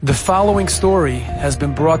The following story has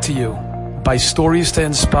been brought to you by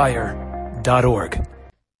StoriesToInspire.org.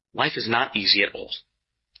 Life is not easy at all.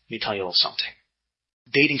 Let me tell you a little something.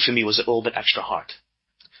 Dating for me was a little bit extra hard.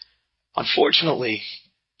 Unfortunately,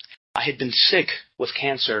 I had been sick with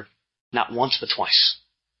cancer not once but twice.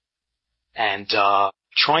 And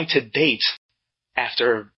trying to date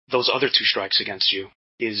after those other two strikes against you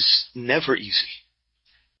is never easy.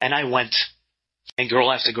 And I went, and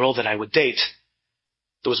girl after girl that I would date,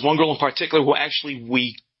 there was one girl in particular who actually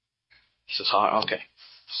He says, okay.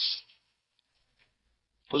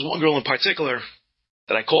 There was one girl in particular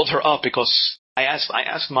that I called her up because I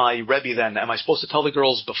asked my Rebbe then, am I supposed to tell the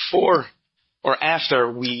girls before or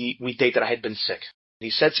after we date that I had been sick? And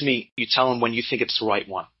he said to me, you tell them when you think it's the right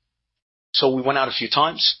one. So we went out a few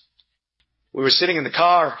times. We were sitting in the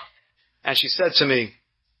car, and she said to me,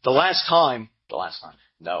 no,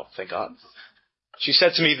 thank God. She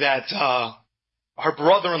said to me that her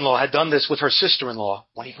brother-in-law had done this with her sister-in-law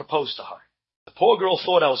when he proposed to her. The poor girl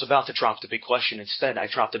thought I was about to drop the big question. Instead, I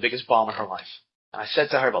dropped the biggest bomb in her life. And I said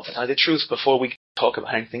to her, well, to tell you the truth, before we talk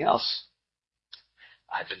about anything else,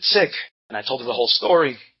 I had been sick, and I told her the whole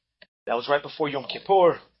story. That was right before Yom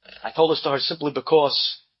Kippur. I told this to her simply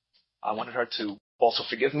because I wanted her to also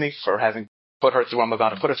forgive me for having put her through what I'm about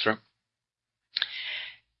to put her through.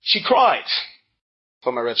 She cried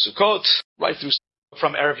from Erev Sukkot,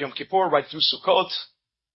 from Erev Yom Kippur, right through Sukkot.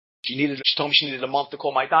 She told me she needed a month to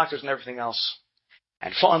call my doctors and everything else.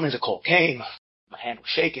 And finally the call came. My hand was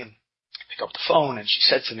shaking. I picked up the phone and she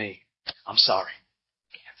said to me, I'm sorry.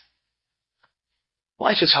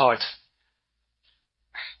 Life is hard.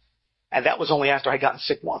 And that was only after I'd gotten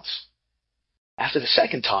sick once. After the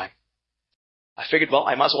second time, I figured, well,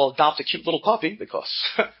 I might as well adopt a cute little puppy because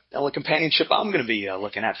the only companionship I'm going to be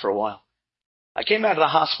looking at for a while. I came out of the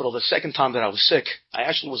hospital the second time that I was sick. I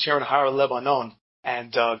actually was here in Hara, Lebanon,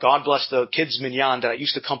 and God bless the kids' minyan that I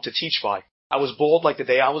used to come to teach by. I was bald like the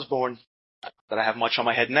day I was born. Not that I have much on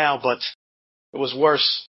my head now, but it was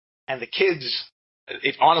worse. And the kids,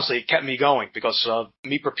 it kept me going because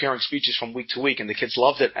me preparing speeches from week to week, and the kids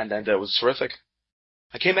loved it, and it was terrific.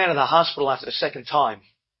 I came out of the hospital after the second time,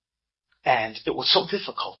 and it was so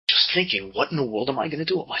difficult, just thinking, what in the world am I going to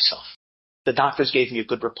do with myself? The doctors gave me a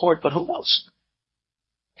good report, but who knows?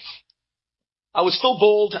 I was still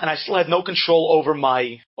bald, and I still had no control over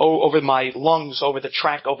my lungs, over the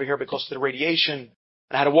tract over here because of the radiation. And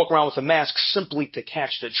I had to walk around with a mask simply to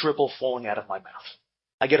catch the dribble falling out of my mouth.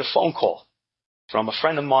 I get a phone call from a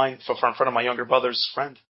friend of mine, from a friend of my younger brother's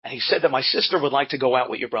friend, and he said that my sister would like to go out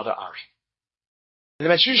with your brother Ari. In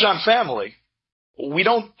the Bensoussan family, we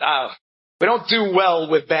don't do well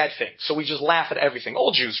with bad things, so we just laugh at everything.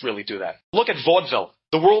 All Jews really do that. Look at vaudeville.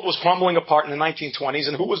 The world was crumbling apart in the 1920s,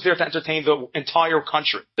 and who was there to entertain the entire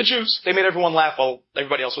country? The Jews. They made everyone laugh while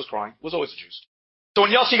everybody else was crying. It was always the Jews. So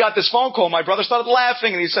when Yossi got this phone call, my brother started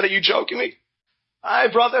laughing, and he said, are you joking me? Hi,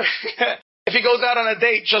 brother. If he goes out on a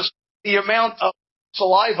date, just the amount of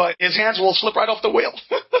saliva, his hands will slip right off the wheel.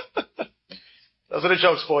 Those are the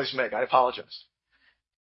jokes boys make. I apologize.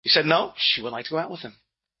 He said, no, she would like to go out with him.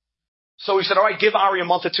 So we said, all right, give Ari a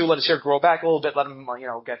month or two, let his hair grow back a little bit, let him,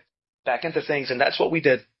 get back into things, and that's what we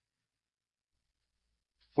did.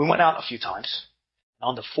 We went out a few times.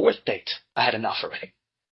 On the fourth date, I had enough already.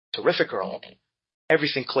 Terrific girl.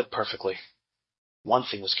 Everything clicked perfectly. One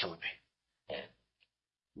thing was killing me.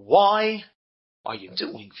 Why are you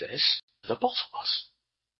doing this to the both of us?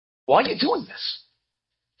 Why are you doing this?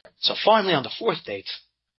 So finally, on the fourth date,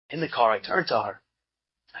 in the car, I turned to her.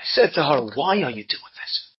 I said to her, why are you doing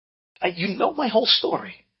this? You know my whole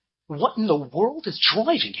story. What in the world is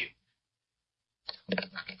driving you?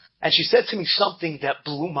 And she said to me something that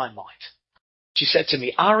blew my mind. She said to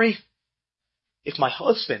me, Ari, if my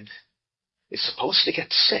husband is supposed to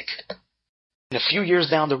get sick in a few years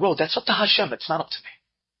down the road, that's up to Hashem. It's not up to me.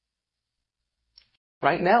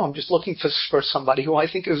 Right now, I'm just looking for somebody who I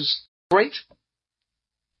think is great.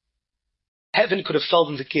 Heaven could have fell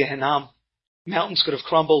into Gehenna. Mountains could have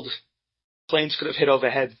crumbled. Planes could have hit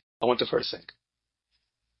overhead. I went to first thing.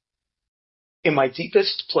 In my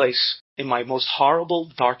deepest place, in my most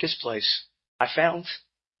horrible, darkest place, I found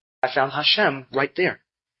Hashem right there.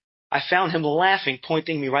 I found him laughing,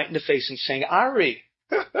 pointing me right in the face and saying, Ari,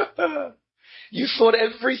 you thought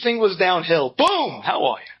everything was downhill. Boom! How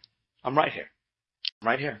are you? I'm right here. I'm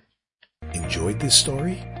right here. Enjoyed this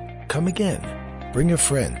story? Come again. Bring a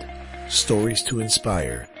friend.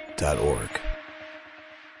 StoriesToInspire.org